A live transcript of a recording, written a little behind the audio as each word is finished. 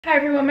Hi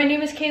everyone, my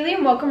name is Kaylie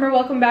and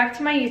welcome back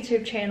to my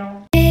YouTube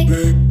channel.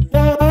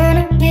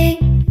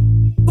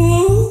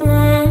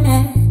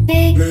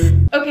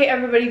 Okay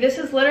everybody, this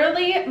is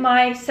literally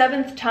my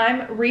 7th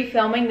time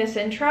refilming this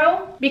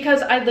intro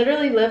because I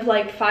literally live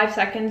like 5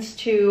 seconds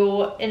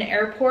to an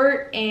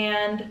airport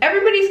and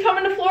everybody's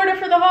coming to Florida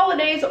for the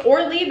holidays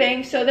or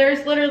leaving, so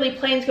there's literally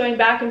planes going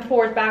back and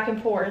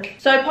forth.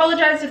 So I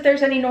apologize if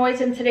there's any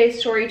noise in today's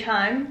story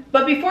time.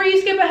 But before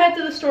you skip ahead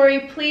to the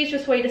story, please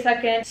just wait a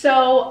second.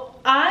 So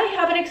I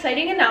have an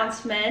exciting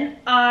announcement.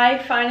 I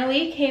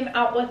finally came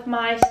out with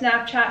my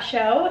Snapchat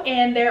show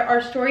and there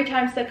are story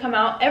times that come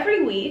out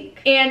every week.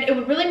 And it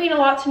would really mean a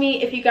lot to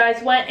me if you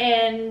guys went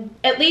and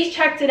at least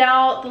checked it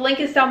out. The link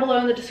is down below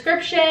in the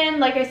description.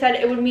 Like I said,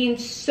 it would mean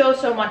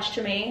so much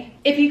to me.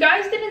 If you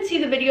guys didn't see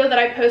the video that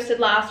I posted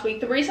last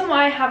week, the reason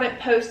why I haven't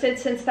posted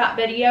since that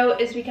video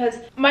is because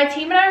my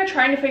team and I are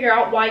trying to figure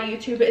out why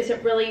YouTube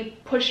isn't really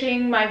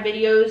pushing my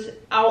videos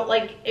out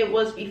like it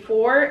was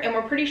before. And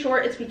we're pretty sure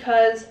it's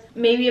because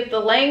maybe of the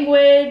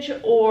language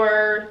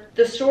or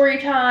the story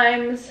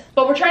times,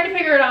 but we're trying to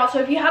figure it out. So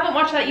if you haven't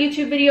watched that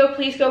YouTube video,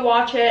 please go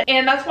watch it.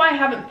 And that's why I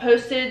haven't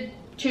posted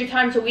 2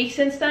 times a week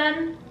since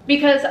then,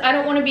 because I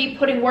don't want to be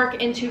putting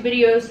work into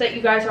videos that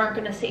you guys aren't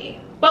going to see.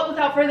 But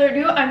without further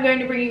ado, I'm going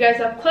to bring you guys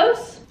up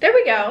close. There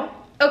we go.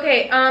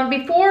 Okay,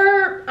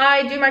 before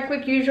I do my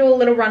quick usual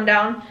little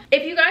rundown,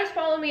 if you guys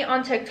follow me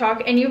on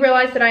TikTok and you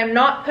realize that I am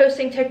not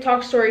posting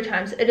TikTok story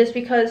times, it is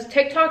because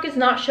TikTok is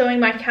not showing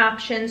my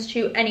captions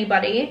to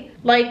anybody.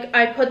 Like,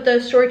 I put the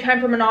Storytime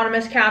from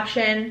Anonymous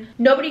caption.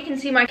 Nobody can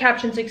see my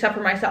captions except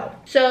for myself.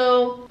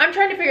 So I'm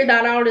trying to figure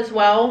that out as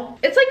well.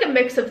 It's like a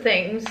mix of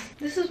things.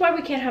 This is why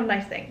we can't have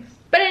nice things.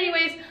 But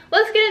anyways,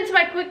 let's get into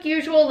my quick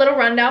usual little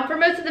rundown. For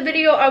most of the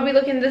video, I'll be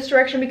looking this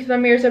direction because my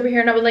mirror's over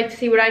here and I would like to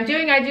see what I'm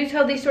doing. I do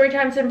tell these story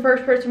times in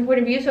first person point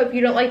of view, so if you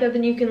don't like that,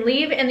 then you can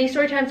leave. And these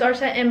story times are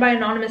sent in by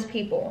anonymous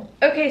people.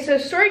 Okay, so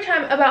story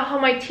time about how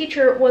my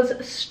teacher was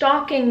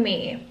stalking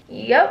me.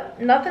 Yep,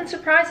 nothing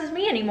surprises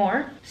me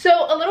anymore. So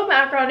a little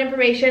background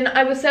information.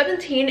 I was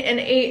 17 and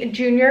a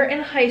junior in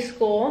high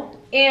school.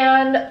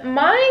 And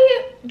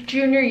my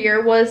junior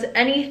year was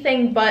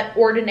anything but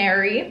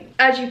ordinary,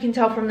 as you can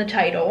tell from the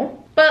title.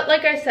 But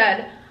like I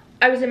said,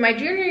 I was in my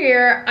junior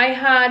year. I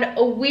had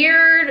a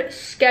weird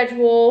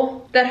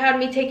schedule that had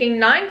me taking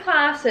 9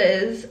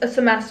 classes a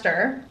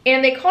semester,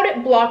 and they called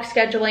it block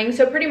scheduling.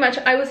 So pretty much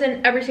I was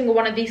in every single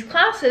one of these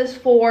classes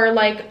for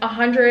like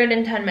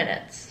 110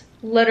 minutes.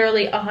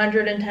 Literally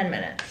 110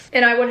 minutes.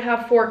 And I would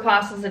have 4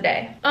 classes a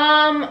day.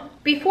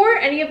 Before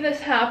any of this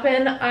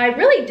happened, I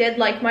really did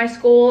like my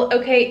school.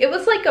 Okay, it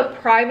was like a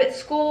private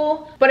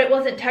school, but it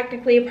wasn't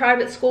technically a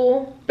private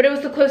school, but it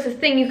was the closest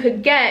thing you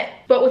could get,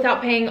 but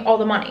without paying all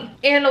the money.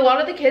 And a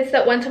lot of the kids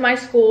that went to my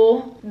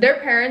school,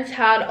 their parents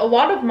had a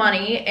lot of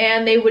money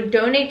and they would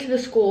donate to the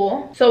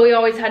school. So we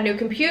always had new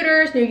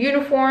computers, new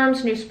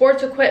uniforms, new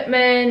sports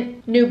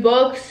equipment, new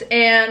books,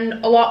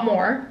 and a lot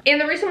more.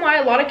 And the reason why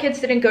a lot of kids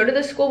didn't go to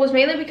this school was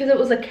mainly because it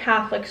was a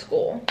Catholic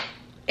school.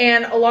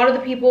 And a lot of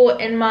the people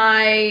in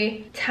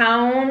my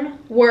town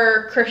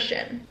were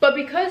Christian. But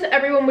because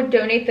everyone would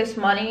donate this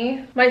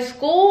money, my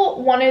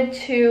school wanted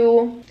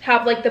to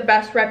have like the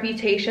best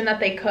reputation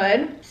that they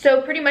could.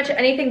 So pretty much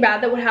anything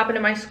bad that would happen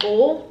in my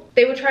school,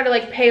 they would try to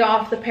like pay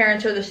off the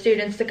parents or the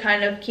students to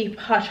kind of keep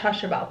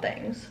hush-hush about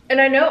things. And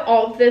I know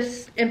all of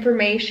this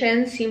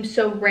information seems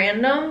so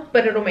random,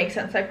 but it'll make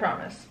sense, I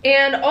promise.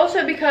 And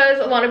also because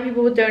a lot of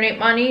people would donate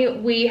money,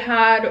 we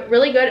had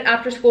really good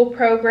after-school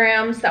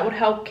programs that would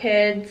help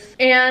kids.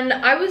 And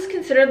I was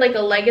considered like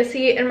a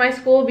legacy in my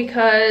school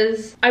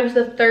because I was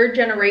the 3rd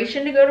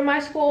generation to go to my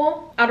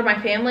school out of my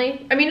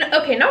family. I mean,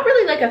 okay, not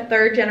really like a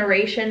 3rd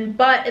generation,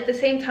 but at the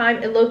same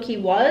time, it low-key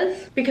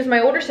was, because my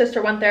older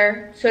sister went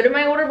there, so did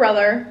my older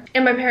brother,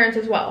 and my parents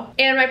as well.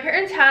 And my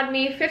parents had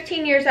me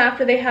 15 years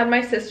after they had my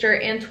sister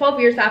and 12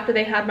 years after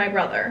they had my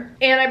brother.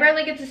 And I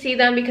barely get to see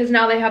them because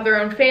now they have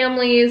their own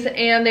families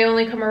and they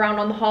only come around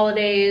on the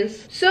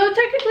holidays. So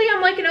technically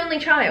I'm like an only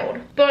child.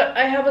 But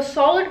I have a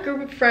solid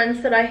group of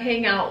friends that I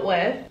hang out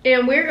with,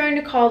 and we're going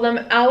to call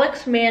them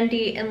Alex,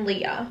 Mandy, and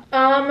Leah.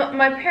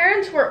 My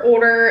parents were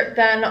older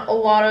than a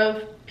lot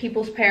of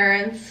people's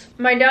parents.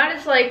 My dad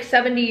is like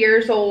 70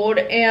 years old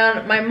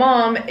and my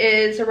mom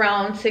is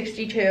around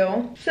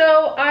 62.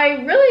 So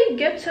I really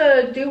get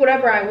to do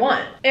whatever I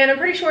want. And I'm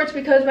pretty sure it's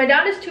because my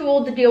dad is too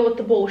old to deal with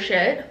the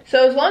bullshit.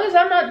 So as long as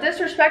I'm not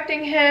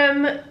disrespecting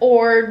him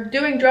or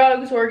doing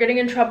drugs or getting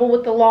in trouble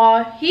with the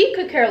law, he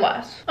could care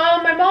less.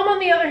 My mom, on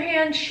the other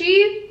hand,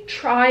 she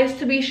tries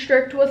to be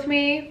strict with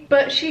me,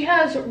 but she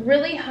has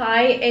really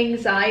high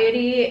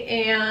anxiety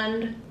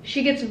and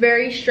she gets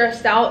very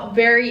stressed out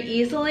very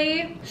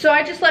easily. So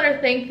I just let her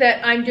think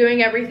that I'm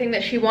doing everything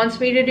that she wants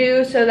me to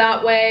do, so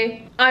that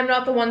way I'm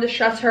not the one to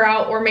stress her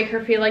out or make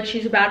her feel like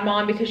she's a bad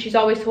mom, because she's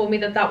always told me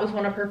that that was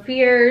one of her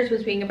fears,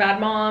 was being a bad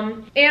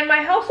mom. And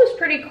my house was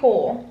pretty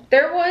cool.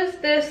 There was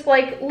this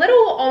like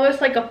little,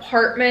 almost like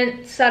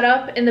apartment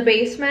setup in the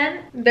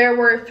basement. There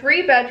were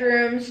 3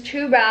 bedrooms,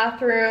 2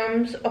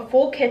 bathrooms, a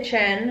full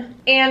kitchen,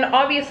 and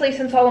obviously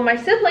since all of my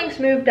siblings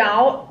moved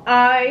out,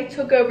 I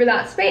took over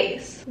that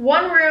space.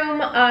 One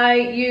room I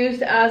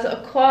used as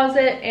a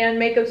closet and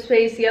makeup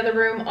space, the other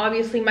room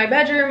obviously my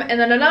bedroom, and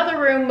then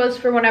another room was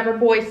for whenever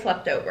boys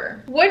slept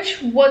over,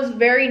 which was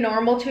very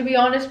normal, to be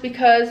honest,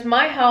 because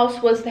my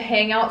house was the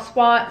hangout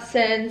spot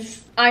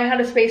since I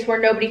had a space where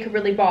nobody could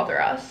really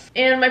bother us.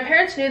 And my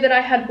parents knew that I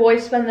had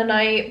boys spend the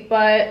night,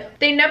 but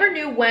they never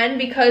knew when,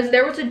 because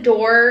there was a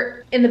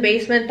door in the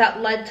basement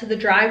that led to the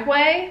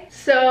driveway.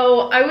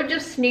 So I would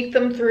just sneak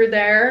them through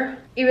there,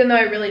 even though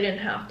I really didn't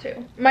have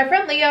to. My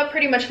friend Leah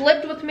pretty much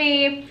lived with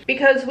me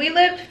because we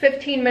lived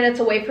 15 minutes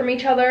away from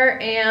each other,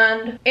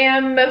 and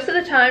most of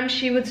the time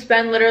she would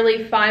spend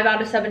literally 5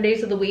 out of 7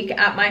 days of the week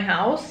at my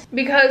house,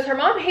 because her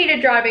mom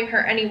hated driving her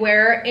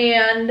anywhere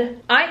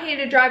and I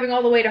hated driving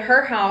all the way to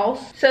her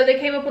house. So they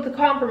came up with a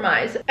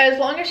compromise. As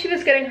long as she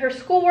was getting her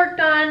schoolwork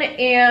done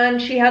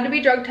and she had to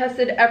be drug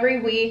tested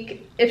every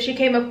week, if she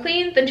came up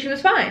clean, then she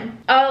was fine.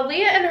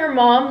 Leah and her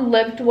mom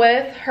lived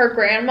with her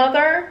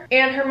grandmother,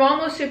 and her mom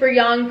was super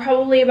young,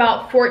 probably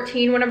about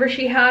 14 whenever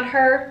she had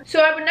her.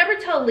 So I would never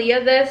tell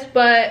Leah this,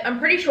 but I'm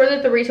pretty sure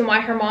that the reason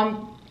why her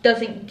mom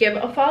doesn't give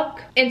a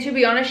fuck, and to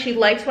be honest, she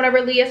likes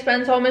whenever Leah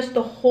spends almost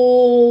the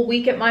whole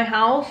week at my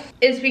house,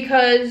 is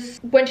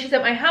because when she's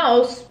at my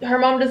house, her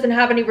mom doesn't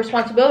have any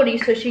responsibility,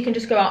 so she can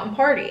just go out and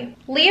party.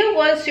 Leah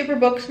was super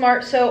book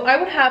smart, so I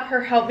would have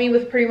her help me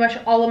with pretty much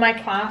all of my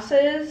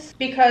classes,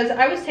 because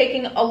I was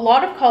taking a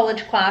lot of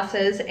college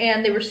classes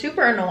and they were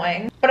super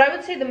annoying. But I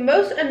would say the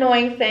most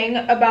annoying thing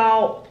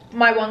about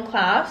my one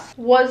class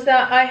was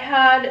that I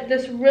had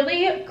this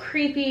really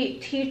creepy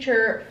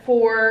teacher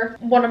for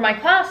one of my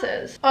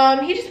classes.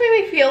 He just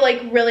made me feel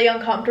like really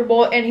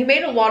uncomfortable, and he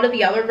made a lot of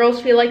the other girls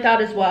feel like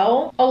that as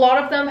well. A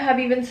lot of them have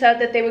even said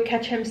that they would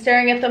catch him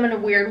staring at them in a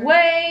weird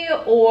way,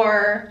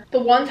 or the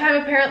one time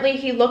apparently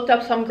he looked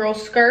up some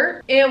girl's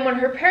skirt, and when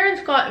her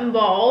parents got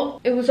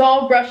involved, it was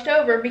all brushed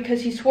over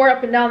because he swore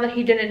up and down that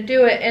he didn't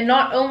do it. And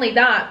not only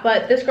that,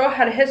 but this girl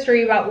had a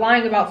history about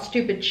lying about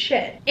stupid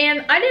shit.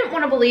 And I didn't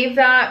want to believe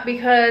that,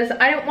 because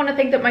I didn't want to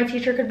think that my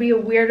teacher could be a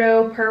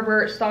weirdo,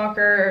 pervert,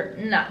 stalker.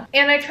 No.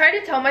 And I tried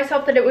to tell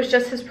myself that it was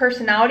just his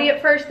personality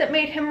at first that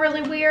made him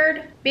really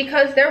weird,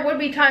 because there would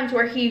be times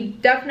where he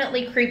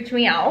definitely creeped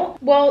me out.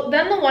 Well,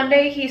 then the one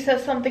day he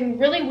says something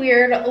really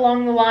weird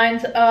along the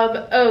lines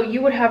of, oh,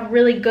 you would have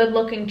really good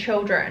looking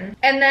children.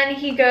 And then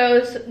he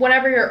goes,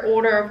 whenever you're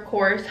older, of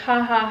course,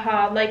 ha ha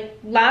ha, like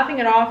laughing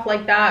it off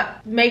like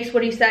that makes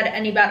what he said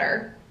any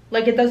better.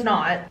 Like, it does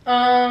not.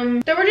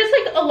 There were just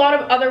like a lot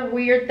of other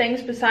weird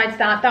things besides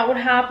that would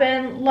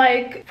happen.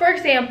 Like, for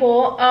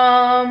example,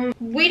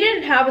 we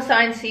didn't have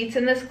assigned seats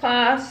in this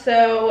class,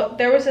 so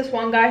there was this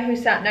one guy who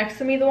sat next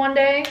to me the one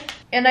day,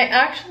 and I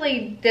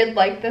actually did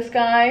like this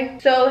guy.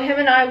 So him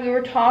and I, we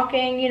were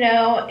talking, you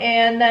know,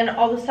 and then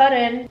all of a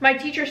sudden my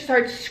teacher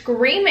starts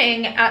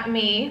screaming at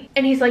me,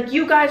 and he's like,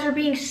 you guys are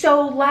being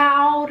so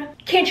loud.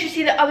 Can't you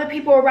see that other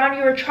people around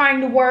you are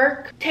trying to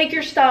work? Take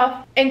your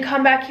stuff and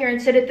come back here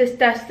and sit at this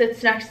desk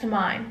that's next to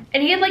mine.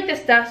 And he had like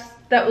this desk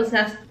that was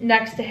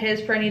next to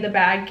his for any of the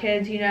bad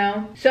kids, you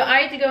know. So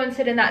I had to go and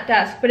sit in that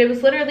desk, but it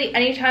was literally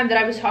any time that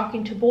I was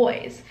talking to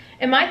boys.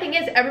 And my thing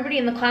is, everybody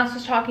in the class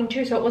was talking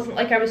too, so it wasn't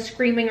like I was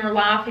screaming or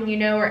laughing, you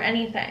know, or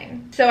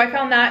anything. So I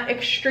found that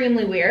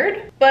extremely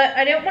weird, but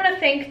I didn't want to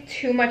think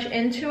too much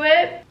into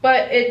it,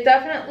 but it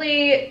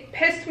definitely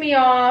pissed me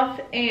off,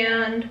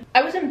 and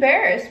I was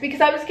embarrassed because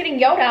I was getting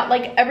yelled at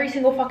like every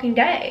single fucking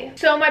day.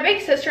 So my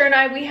big sister and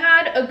I, we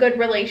had a good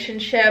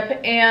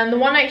relationship, and the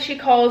one night she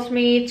calls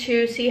me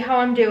to see how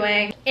I'm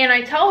doing, and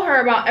I tell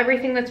her about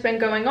everything that's been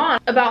going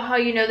on, about how,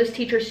 you know, this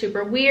teacher's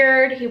super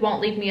weird, he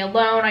won't leave me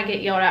alone, I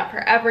get yelled at for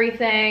everything.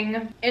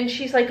 And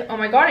she's like, oh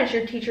my god, is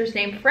your teacher's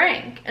name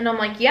Frank? And I'm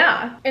like,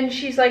 yeah. And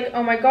she's like,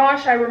 oh my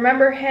gosh, I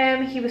remember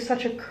him, he was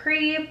such a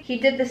creep, he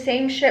did the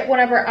same shit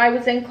whenever I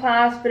was in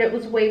class, but it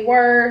was way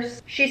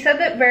worse. She said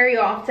that very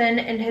often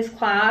in his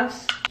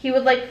class he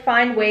would like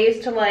find ways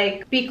to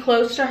like be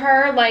close to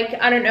her. Like,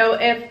 I don't know,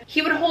 if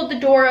he would hold the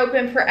door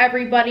open for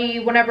everybody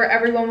whenever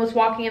everyone was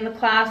walking in the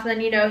class, and then,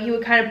 you know, he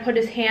would kind of put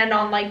his hand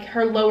on like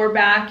her lower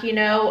back, you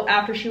know,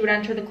 after she would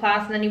enter the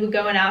class, and then he would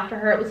go in after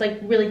her. It was like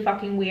really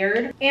fucking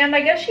weird. And I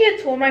guess she had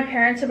told my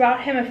parents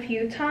about him a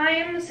few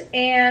times,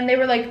 and they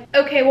were like,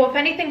 okay, well, if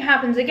anything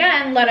happens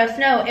again, let us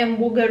know and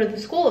we'll go to the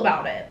school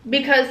about it.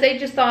 Because they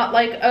just thought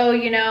like, oh,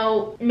 you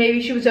know,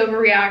 maybe she was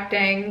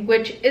overreacting,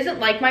 which isn't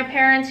like my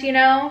parents, you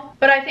know.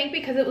 But I think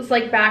because it was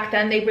like back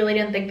then, they really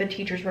didn't think the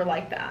teachers were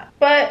like that.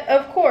 But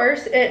of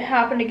course, it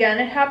happened again.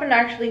 It happened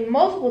actually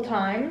multiple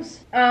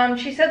times.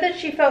 She said that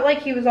she felt like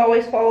he was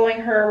always following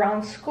her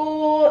around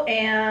school,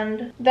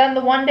 and then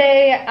the one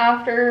day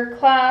after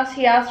class,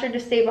 he asked her to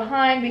stay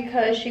behind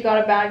because she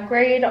got a bad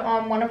grade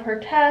on one of her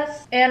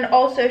tests, and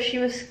also she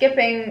was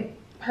skipping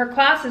her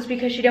classes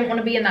because she didn't want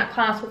to be in that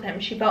class with him.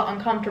 She felt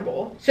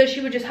uncomfortable. So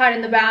she would just hide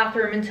in the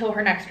bathroom until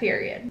her next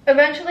period.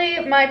 Eventually,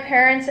 my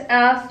parents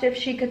asked if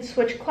she could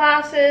switch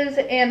classes,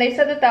 and they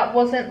said that that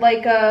wasn't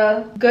like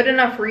a good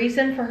enough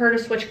reason for her to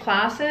switch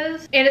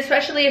classes. And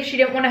especially if she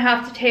didn't want to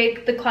have to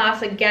take the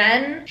class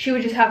again, she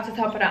would just have to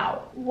tough it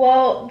out.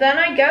 Well, then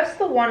I guess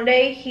the one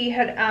day he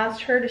had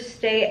asked her to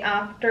stay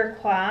after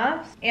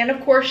class, and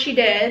of course she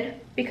did.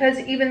 Because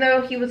even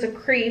though he was a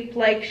creep,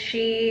 like,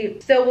 she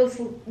still was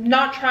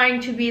not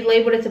trying to be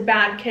labeled as a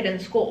bad kid in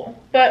school.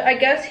 But I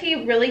guess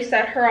he really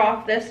set her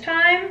off this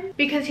time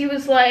because he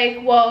was like,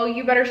 well,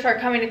 you better start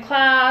coming to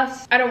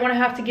class. I don't want to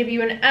have to give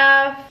you an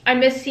F. I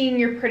miss seeing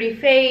your pretty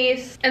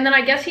face. And then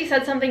I guess he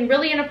said something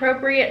really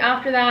inappropriate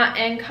after that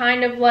and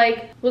kind of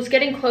like was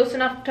getting close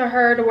enough to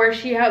her to where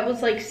she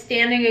was like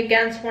standing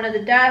against one of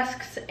the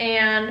desks,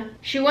 and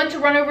she went to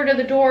run over to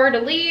the door to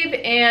leave,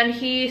 and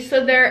he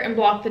stood there and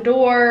blocked the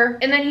door.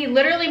 And then he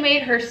literally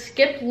made her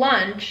skip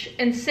lunch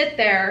and sit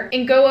there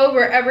and go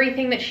over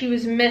everything that she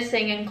was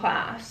missing in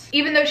class.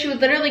 Even though she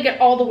would literally get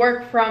all the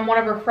work from one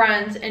of her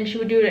friends and she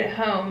would do it at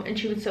home and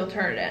she would still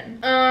turn it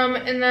in.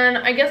 And then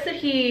I guess that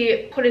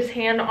he put his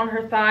hand on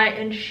her thigh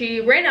and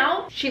she ran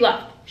out. She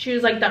left. She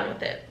was like done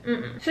with it.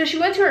 So she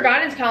went to her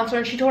guidance counselor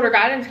and she told her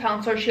guidance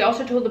counselor. She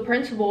also told the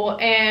principal,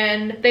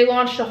 and they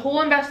launched a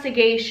whole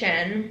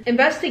investigation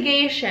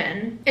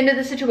into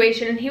the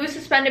situation, and he was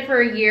suspended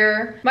for a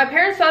year. My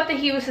parents thought that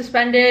he was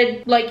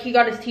suspended, like he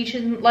got his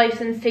teaching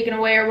license taken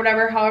away or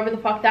whatever, however the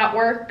fuck that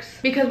works,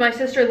 because my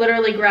sister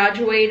literally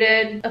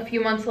graduated a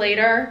few months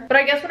later. But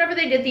I guess whenever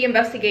they did the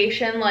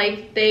investigation,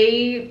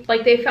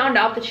 they found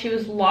out that she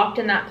was locked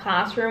in that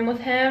classroom with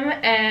him,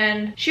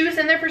 and she was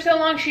in there for so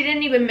long she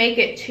didn't even make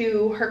it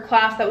to her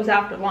class that was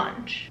after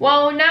lunch.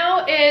 Well,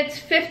 now it's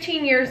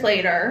 15 years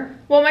later.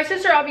 Well, my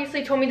sister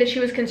obviously told me that she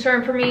was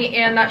concerned for me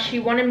and that she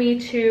wanted me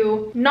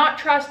to not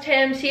trust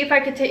him, see if I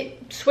could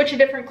switch a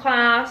different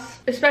class,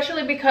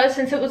 especially because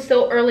since it was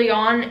still early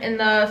on in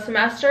the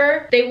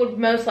semester, they would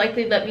most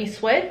likely let me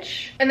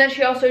switch. And then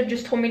she also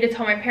just told me to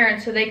tell my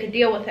parents so they could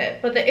deal with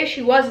it. But the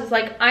issue is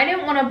like, I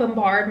didn't want to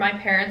bombard my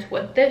parents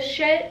with this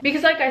shit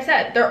because, like I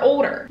said, they're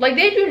older. Like,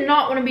 they do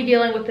not want to be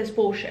dealing with this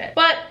bullshit.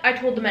 But I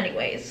told them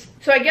anyways.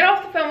 So I get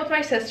off the phone with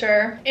my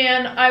sister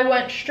and I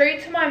went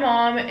straight to my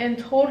mom and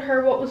told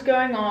her what was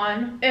going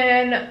on.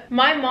 And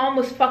my mom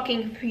was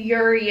fucking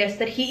furious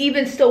that he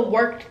even still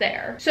worked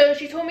there. So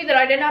she told me that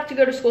I didn't have to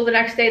go to school the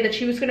next day, that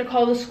she was going to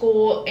call the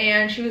school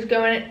and she was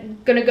going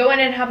to go in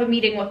and have a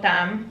meeting with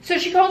them. So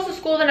she calls the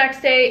school the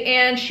next day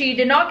and she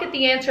did not get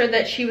the answer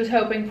that she was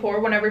hoping for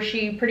whenever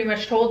she pretty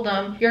much told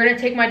them, you're going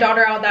to take my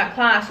daughter out of that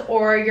class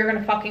or you're going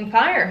to fucking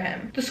fire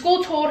him. The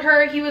school told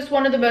her he was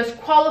one of the most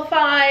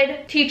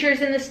qualified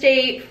teachers in the state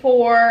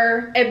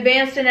for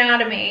advanced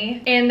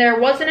anatomy, and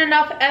there wasn't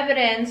enough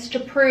evidence to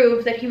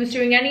prove that he was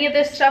doing any of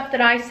this stuff that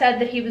I said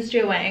that he was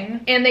doing,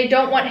 and they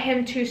don't want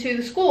him to sue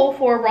the school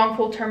for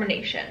wrongful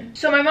termination.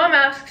 So my mom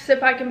asks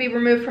if I can be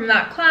removed from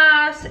that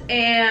class,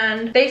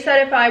 and they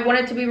said if I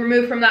wanted to be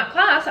removed from that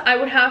class, I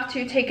would have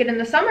to take it in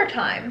the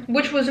summertime,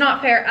 which was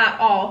not fair at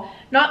all.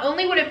 Not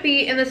only would it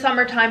be in the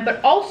summertime,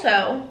 but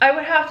also I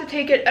would have to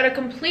take it at a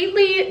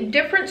completely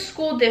different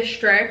school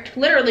district,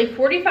 literally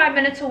 45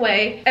 minutes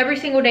away, every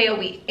single day a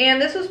week. And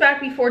this was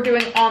back before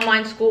doing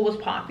online school was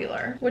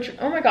popular, which,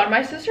 oh my god,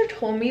 my sister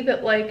told me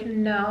that like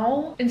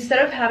now,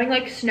 instead of having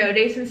like snow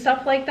days and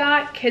stuff like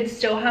that, kids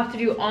still have to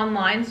do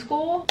online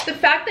school. The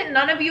fact that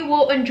none of you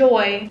will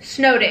enjoy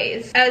snow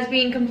days as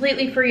being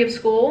completely free of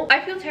school,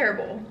 I feel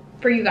terrible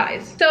for you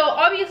guys. So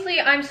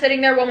obviously I'm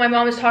sitting there while my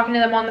mom is talking to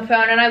them on the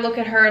phone, and I look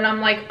at her and I'm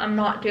like, I'm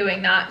not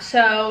doing that.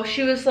 So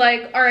she was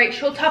like, all right,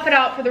 she'll tough it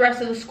out for the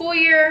rest of the school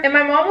year. And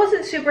my mom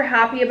wasn't super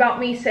happy about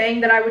me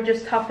saying that I would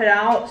just tough it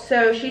out.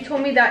 So she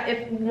told me that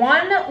if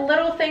one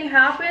little thing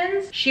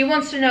happens, she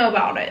wants to know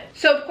about it.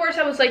 So of course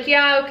I was like,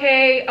 yeah,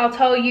 okay, I'll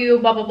tell you,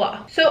 blah, blah,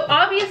 blah. So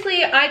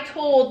obviously I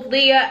told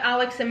Leah,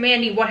 Alex, and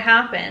Mandy what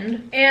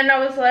happened. And I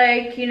was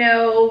like, you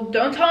know,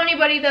 don't tell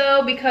anybody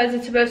though, because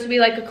it's supposed to be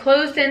like a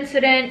closed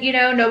incident, you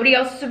know, nobody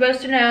else is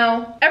supposed to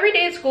know. Every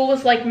day at school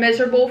was like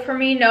miserable for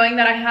me, knowing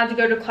that I had to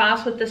go to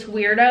class with this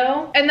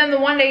weirdo. And then the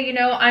one day, you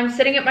know, I'm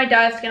sitting at my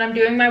desk and I'm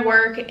doing my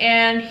work,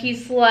 and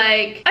he's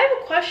like, I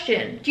have a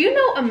question. Do you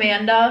know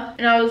Amanda?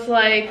 And I was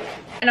like,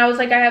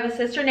 I have a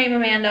sister named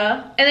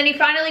Amanda. And then he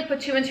finally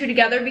put two and two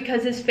together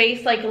because his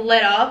face like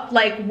lit up,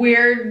 like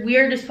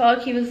weird as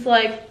fuck. He was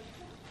like,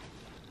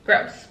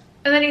 gross.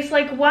 And then he's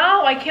like,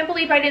 wow, I can't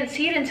believe I didn't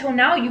see it until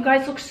now. You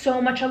guys look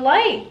so much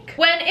alike.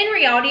 When in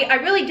reality, I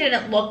really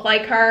didn't look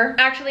like her.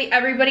 Actually,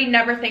 everybody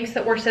never thinks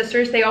that we're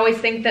sisters. They always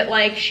think that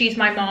like she's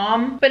my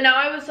mom. But now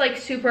I was like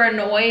super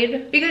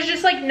annoyed because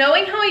just like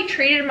knowing how he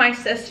treated my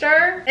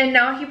sister, and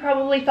now he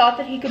probably thought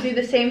that he could do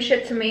the same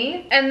shit to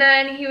me. And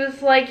then he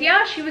was like,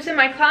 yeah, she was in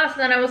my class.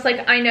 And then I was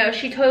like, I know,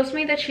 she told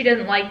me that she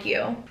didn't like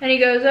you. And he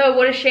goes, oh,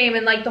 what a shame.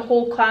 And like the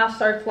whole class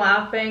starts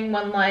laughing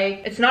when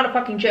like, it's not a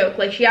fucking joke.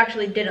 Like she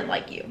actually didn't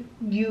like you.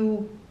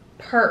 You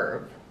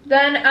perv.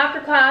 Then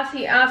after class,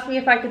 he asked me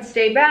if I could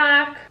stay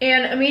back,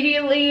 and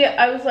immediately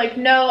I was like,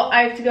 no,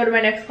 I have to go to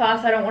my next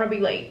class. I don't want to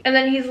be late. And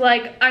then he's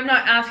like, I'm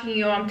not asking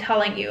you, I'm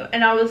telling you.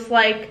 And I was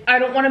like, I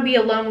don't want to be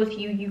alone with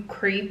you, you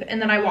creep.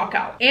 And then I walk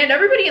out. And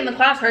everybody in the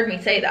class heard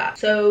me say that.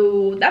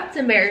 So that's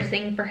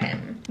embarrassing for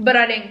him. But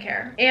I didn't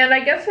care. And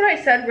I guess what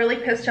I said really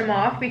pissed him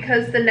off,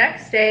 because the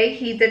next day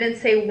he didn't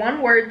say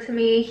one word to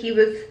me. He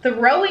was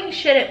throwing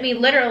shit at me,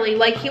 literally.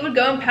 Like, he would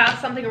go and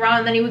pass something around,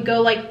 and then he would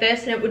go like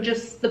this, and it would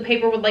just, the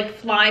paper would like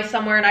fly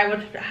somewhere, and I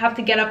would have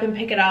to get up and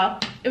pick it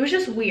up. It was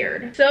just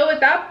weird. So at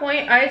that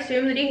point, I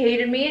assumed that he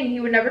hated me and he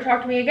would never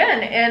talk to me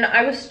again. And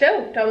I was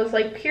stoked. I was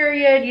like,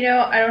 period, you know,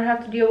 I don't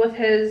have to deal with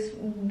his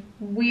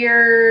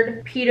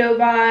weird pedo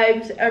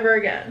vibes ever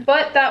again.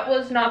 But that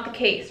was not the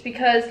case,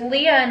 because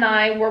Leah and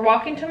I were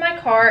walking to my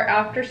car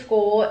after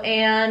school,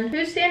 and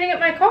who's standing at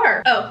my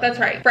car? Oh, that's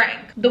right, Frank,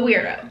 the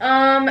weirdo.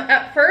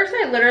 At first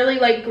I literally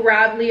like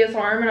grabbed Leah's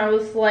arm and I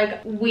was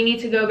like, we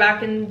need to go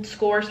back in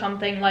school or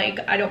something. Like,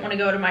 I don't want to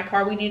go to my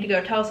car, we need to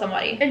go tell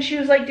somebody. And she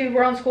was like, dude,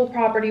 we're on school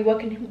property,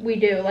 what can we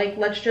do? Like,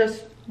 let's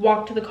just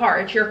walk to the car,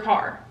 it's your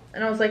car.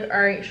 And I was like,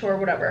 all right, sure,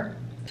 whatever.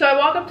 So I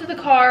walk up to the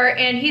car,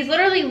 and he's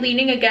literally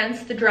leaning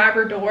against the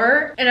driver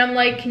door, and I'm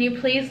like, can you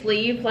please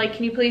leave? Like,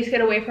 can you please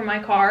get away from my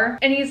car?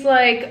 And he's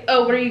like,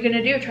 oh, what are you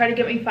gonna do? Try to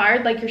get me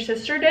fired like your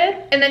sister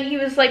did? And then he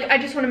was like, I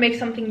just want to make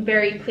something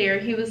very clear.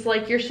 He was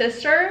like, your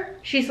sister,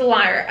 she's a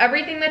liar.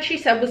 Everything that she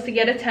said was to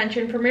get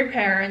attention from your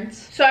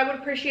parents. So I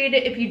would appreciate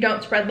it if you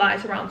don't spread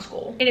lies around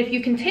school. And if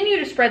you continue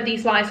to spread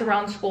these lies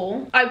around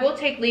school, I will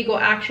take legal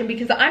action,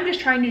 because I'm just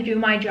trying to do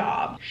my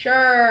job.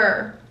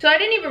 Sure. So I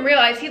didn't even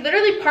realize he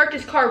literally parked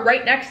his car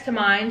right next to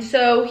mine.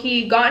 So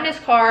he got in his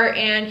car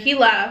and he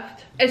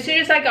left. As soon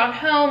as I got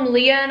home,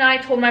 Leah and I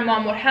told my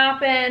mom what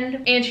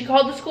happened, and she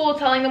called the school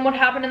telling them what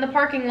happened in the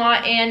parking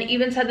lot, and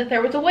even said that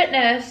there was a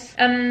witness.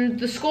 And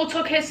the school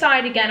took his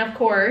side again, of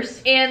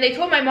course, and they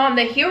told my mom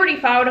that he already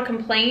filed a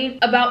complaint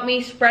about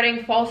me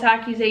spreading false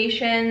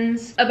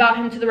accusations about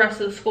him to the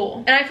rest of the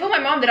school. And I told my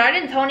mom that I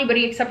didn't tell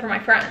anybody except for my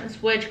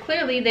friends, which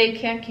clearly they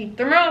can't keep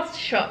their mouths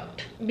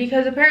shut,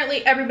 because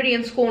apparently everybody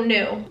in school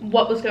knew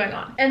what was going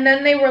on. And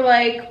then they were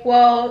like,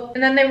 well,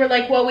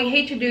 we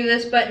hate to do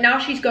this, but now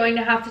she's going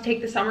to have to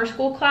take the summer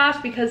school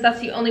class, because that's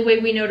the only way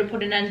we know to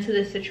put an end to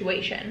this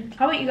situation.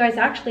 How about you guys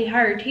actually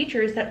hire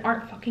teachers that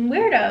aren't fucking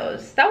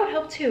weirdos? That would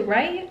help too,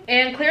 right?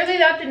 And clearly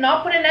that did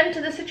not put an end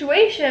to the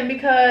situation,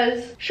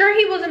 because sure,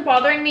 he wasn't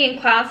bothering me in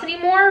class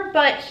anymore,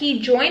 but he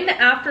joined the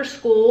after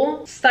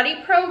school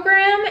study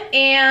program.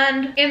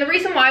 And the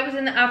reason why I was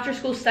in the after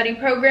school study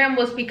program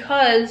was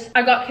because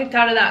I got kicked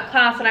out of that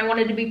class, and I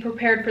wanted to be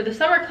prepared for the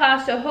summer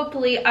class, so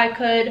hopefully I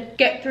could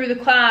get through the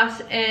class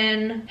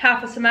in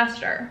half a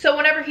semester. So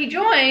whenever he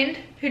joined,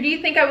 who do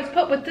you think I was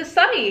put with to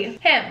study?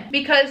 Him,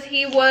 because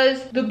he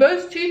was the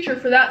best teacher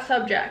for that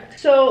subject.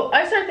 So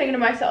I started thinking to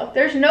myself,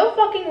 there's no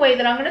fucking way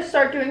that I'm gonna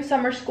start doing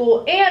summer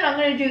school and I'm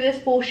gonna do this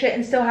bullshit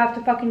and still have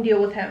to fucking deal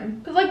with him.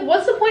 Because like,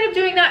 what's the point of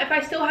doing that if I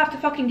still have to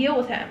fucking deal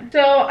with him?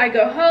 So I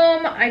go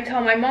home, I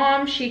tell my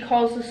mom, she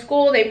calls the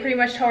school, they pretty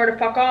much tell her to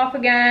fuck off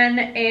again,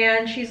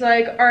 and she's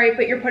like, all right,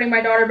 but you're putting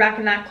my daughter back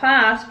in that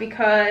class,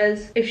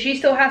 because if she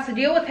still has to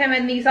deal with him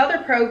in these other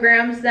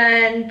programs,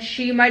 then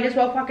she might as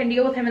well fucking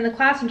deal with him in the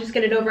class and just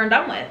get it over and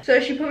done with. So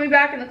she put me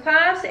back in the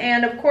class,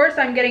 and of course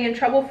I'm getting in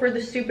trouble for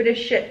the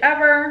stupidest shit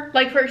ever.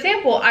 Like, for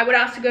example, I would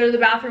ask to go to the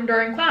bathroom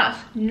during class.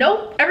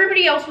 Nope.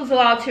 Everybody else was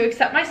allowed to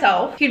except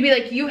myself. He'd be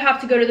like, you have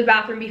to go to the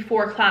bathroom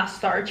before class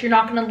starts. You're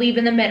not gonna leave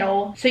in the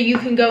middle, so you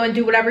can go and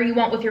do whatever you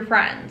want with your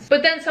friends.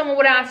 But then someone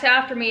would ask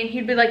after me and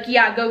he'd be like,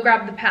 yeah, go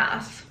grab the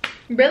pass.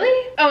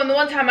 Really? Oh, and the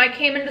one time I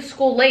came into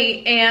school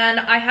late and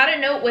I had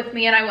a note with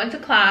me and I went to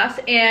class,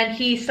 and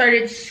he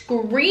started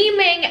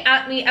screaming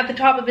at me at the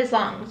top of his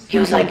lungs. He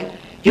was like,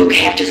 you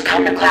can't just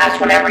come to class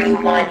whenever you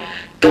want.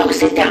 Go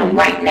sit down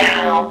right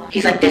now.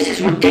 He's like, this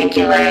is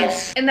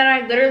ridiculous. And then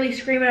I literally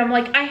scream, and I'm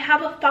like, I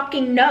have a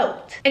fucking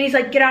note. And he's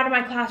like, get out of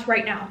my class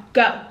right now.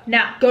 Go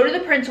now. Go to the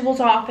principal's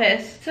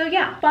office. So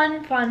yeah,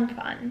 fun, fun,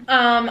 fun.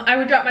 I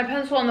would drop my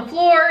pencil on the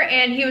floor,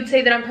 and he would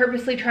say that I'm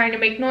purposely trying to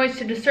make noise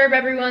to disturb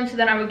everyone, so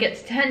then I would get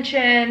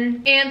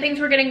detention. And things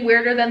were getting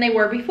weirder than they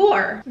were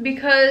before,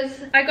 because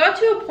I got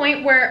to a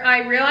point where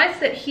I realized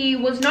that he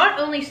was not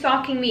only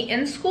stalking me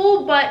in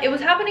school, but it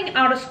was happening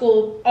out of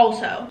school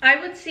also.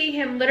 I would see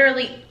him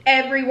literally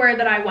everywhere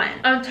that I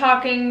went. I'm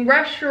talking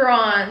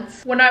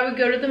restaurants, when I would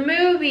go to the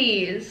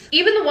movies.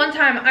 Even the one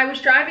time I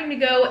was driving to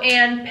go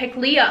and pick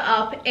Leah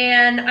up,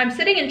 and I'm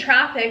sitting in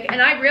traffic,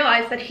 and I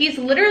realized that he's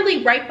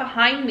literally right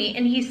behind me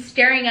and he's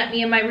staring at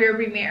me in my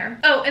rearview mirror.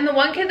 Oh, and the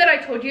one kid that I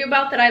told you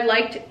about that I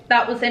liked,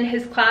 that was in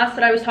his class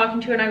that I was talking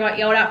to and I got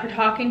yelled at for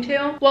talking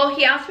to, well,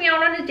 he asked me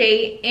out on a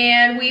date,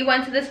 and we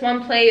went to this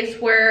one place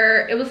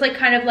where it was like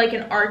kind of like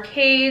an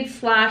arcade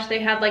slash they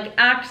had like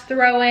axe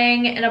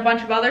throwing and a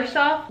bunch of other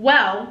stuff. Well,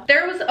 Well,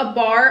 there was a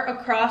bar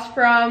across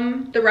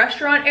from the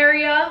restaurant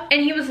area,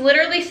 and he was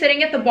literally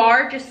sitting at the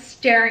bar just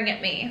staring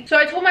at me. So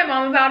I told my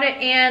mom about it,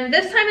 and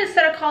this time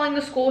instead of calling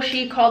the school,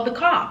 she called the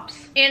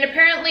cops. And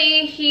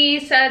apparently he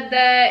said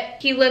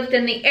that he lived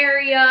in the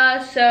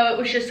area, so it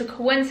was just a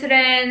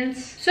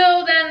coincidence.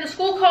 So then the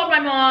school called my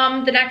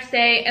mom the next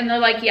day, and they're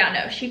like, yeah,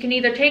 no, she can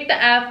either take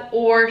the F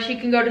or she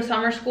can go to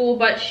summer school,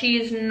 but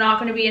she's not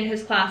gonna be in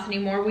his class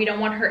anymore. We don't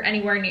want her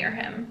anywhere near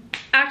him.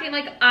 Acting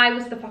like I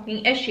was the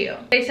fucking issue.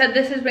 They said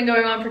this has been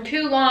going on for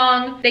too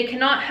long. They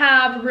cannot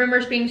have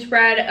rumors being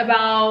spread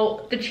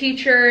about the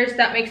teachers.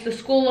 That makes the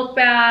school look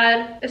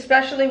bad,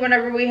 especially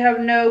whenever we have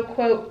no,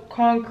 quote,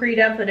 concrete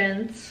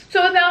evidence.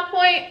 So at that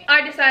point,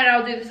 I decided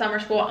I'll do the summer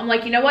school. I'm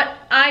like, you know what?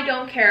 I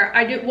don't care.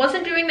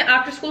 Wasn't doing the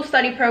after school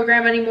study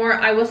program anymore.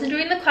 I wasn't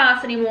doing the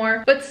class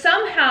anymore. But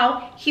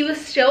somehow, he was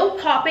still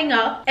popping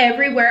up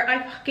everywhere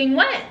I fucking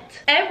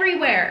went.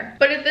 Everywhere.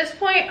 But at this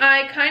point,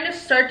 I kind of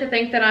start to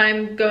think that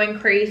I'm going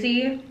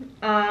crazy.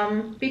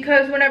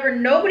 Because whenever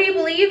nobody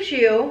believes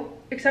you,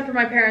 except for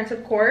my parents,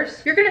 of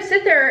course, you're gonna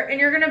sit there and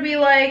you're gonna be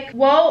like,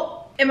 well,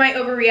 am I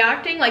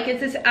overreacting? Like, is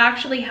this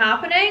actually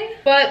happening?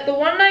 But the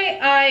one night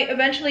I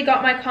eventually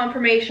got my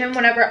confirmation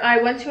whenever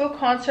I went to a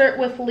concert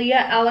with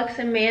Leah, Alex,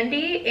 and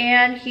Mandy,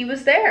 and he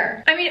was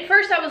there. I mean, at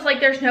first I was like,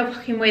 there's no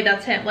fucking way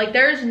that's him. Like,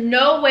 there's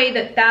no way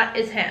that that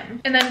is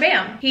him. And then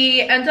bam,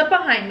 he ends up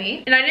behind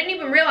me, and I didn't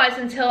even realize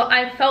until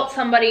I felt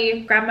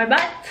somebody grab my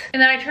butt.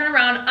 And then I turn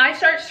around, I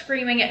start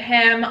screaming at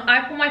him,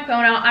 I pull my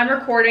phone out, I'm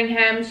recording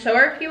him, so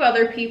are a few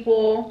other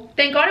people.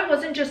 Thank God it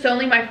wasn't just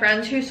only my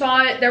friends who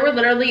saw it. There were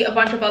literally a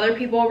bunch of other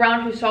people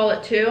around who saw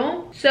it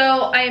too. So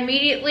I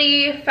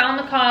immediately found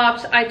the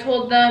cops. I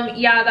told them,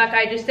 yeah, that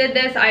guy just did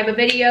this. I have a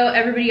video.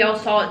 Everybody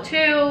else saw it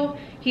too.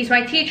 He's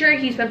my teacher.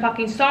 He's been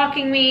fucking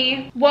stalking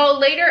me. Well,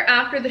 later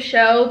after the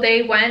show,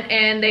 they went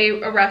and they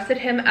arrested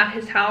him at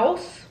his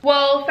house.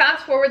 Well,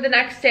 fast forward the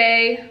next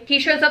day, he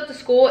shows up to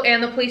school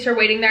and the police are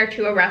waiting there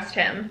to arrest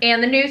him.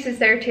 And the news is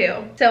there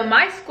too. So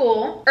my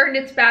school earned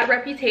its bad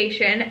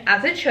reputation,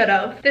 as it should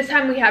have. This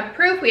time we have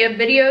proof, we have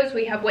videos,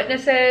 we have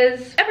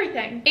witnesses,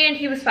 everything. And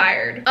he was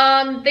fired.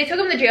 They took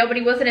him to jail, but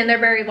he wasn't in there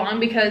very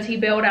long because he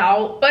bailed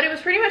out. But it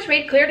was pretty much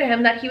made clear to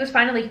him that he was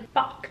finally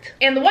fucked.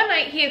 And the one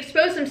night he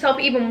exposed himself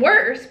even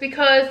worse,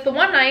 because the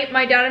one night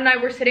my dad and I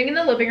were sitting in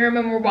the living room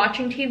and we're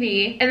watching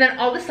TV, and then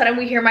all of a sudden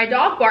we hear my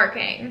dog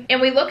barking.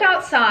 And we look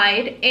outside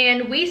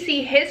and we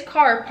see his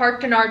car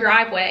parked in our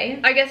driveway.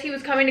 I guess he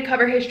was coming to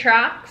cover his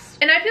tracks.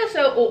 And I feel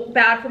so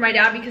bad for my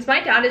dad because my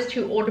dad is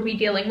too old to be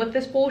dealing with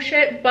this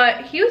bullshit,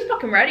 but he was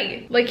fucking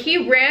ready. Like,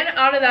 he ran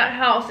out of that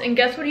house and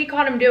guess what he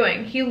caught him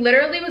doing? He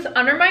literally was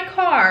under my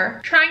car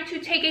trying to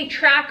take a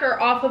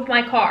tracker off of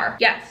my car.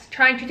 Yes,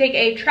 trying to take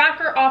a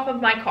tracker off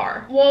of my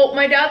car. Well,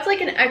 my dad's like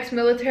an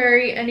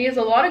ex-military and he has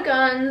a lot of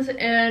guns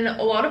and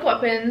a lot of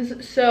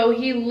weapons, so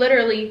he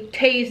literally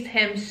tased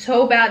him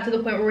so bad to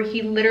the point where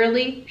he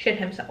literally shit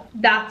himself.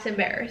 That's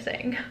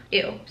embarrassing.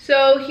 Ew.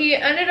 So he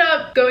ended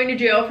up going to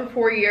jail for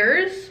 4 years.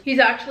 He's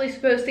actually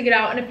supposed to get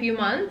out in a few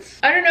months.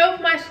 I don't know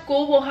if my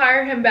school will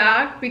hire him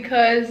back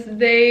because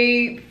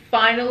they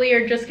finally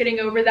are just getting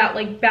over that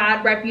like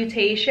bad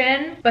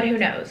reputation, but who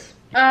knows.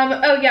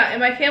 Oh yeah, and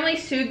my family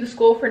sued the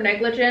school for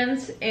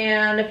negligence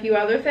and a few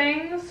other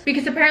things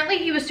because apparently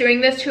he was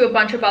doing this to a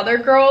bunch of other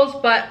girls,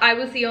 but I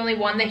was the only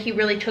one that he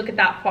really took it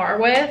that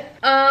far with.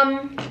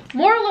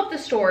 Moral of the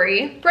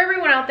story, for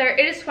everyone out there,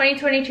 it is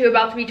 2022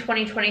 about to be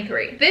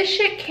 2023. This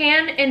shit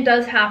can and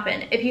does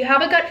happen. If you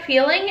have a gut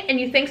feeling and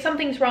you think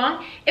something's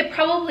wrong, it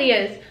probably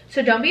is.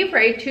 So don't be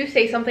afraid to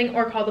say something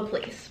or call the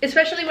police,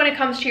 especially when it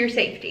comes to your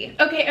safety.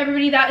 Okay,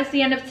 everybody, that is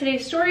the end of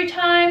today's story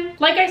time.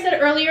 Like I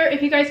said earlier,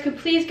 if you guys could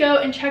please go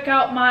and check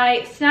out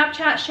my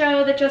Snapchat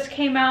show that just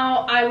came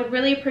out, I would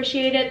really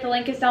appreciate it. The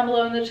link is down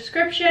below in the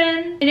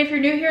description. And if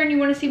you're new here and you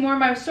want to see more of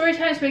my story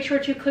times, make sure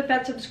to click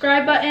that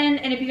subscribe button.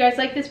 And if you guys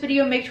like this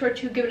video, make sure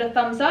to give it a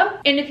thumbs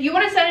up. And if you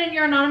want to send in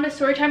your anonymous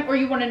story time or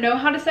you want to know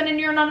how to send in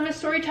your anonymous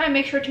story time,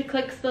 make sure to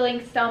click the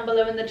links down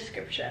below in the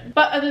description.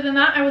 But other than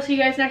that, I will see you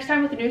guys next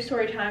time with a new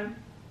story time.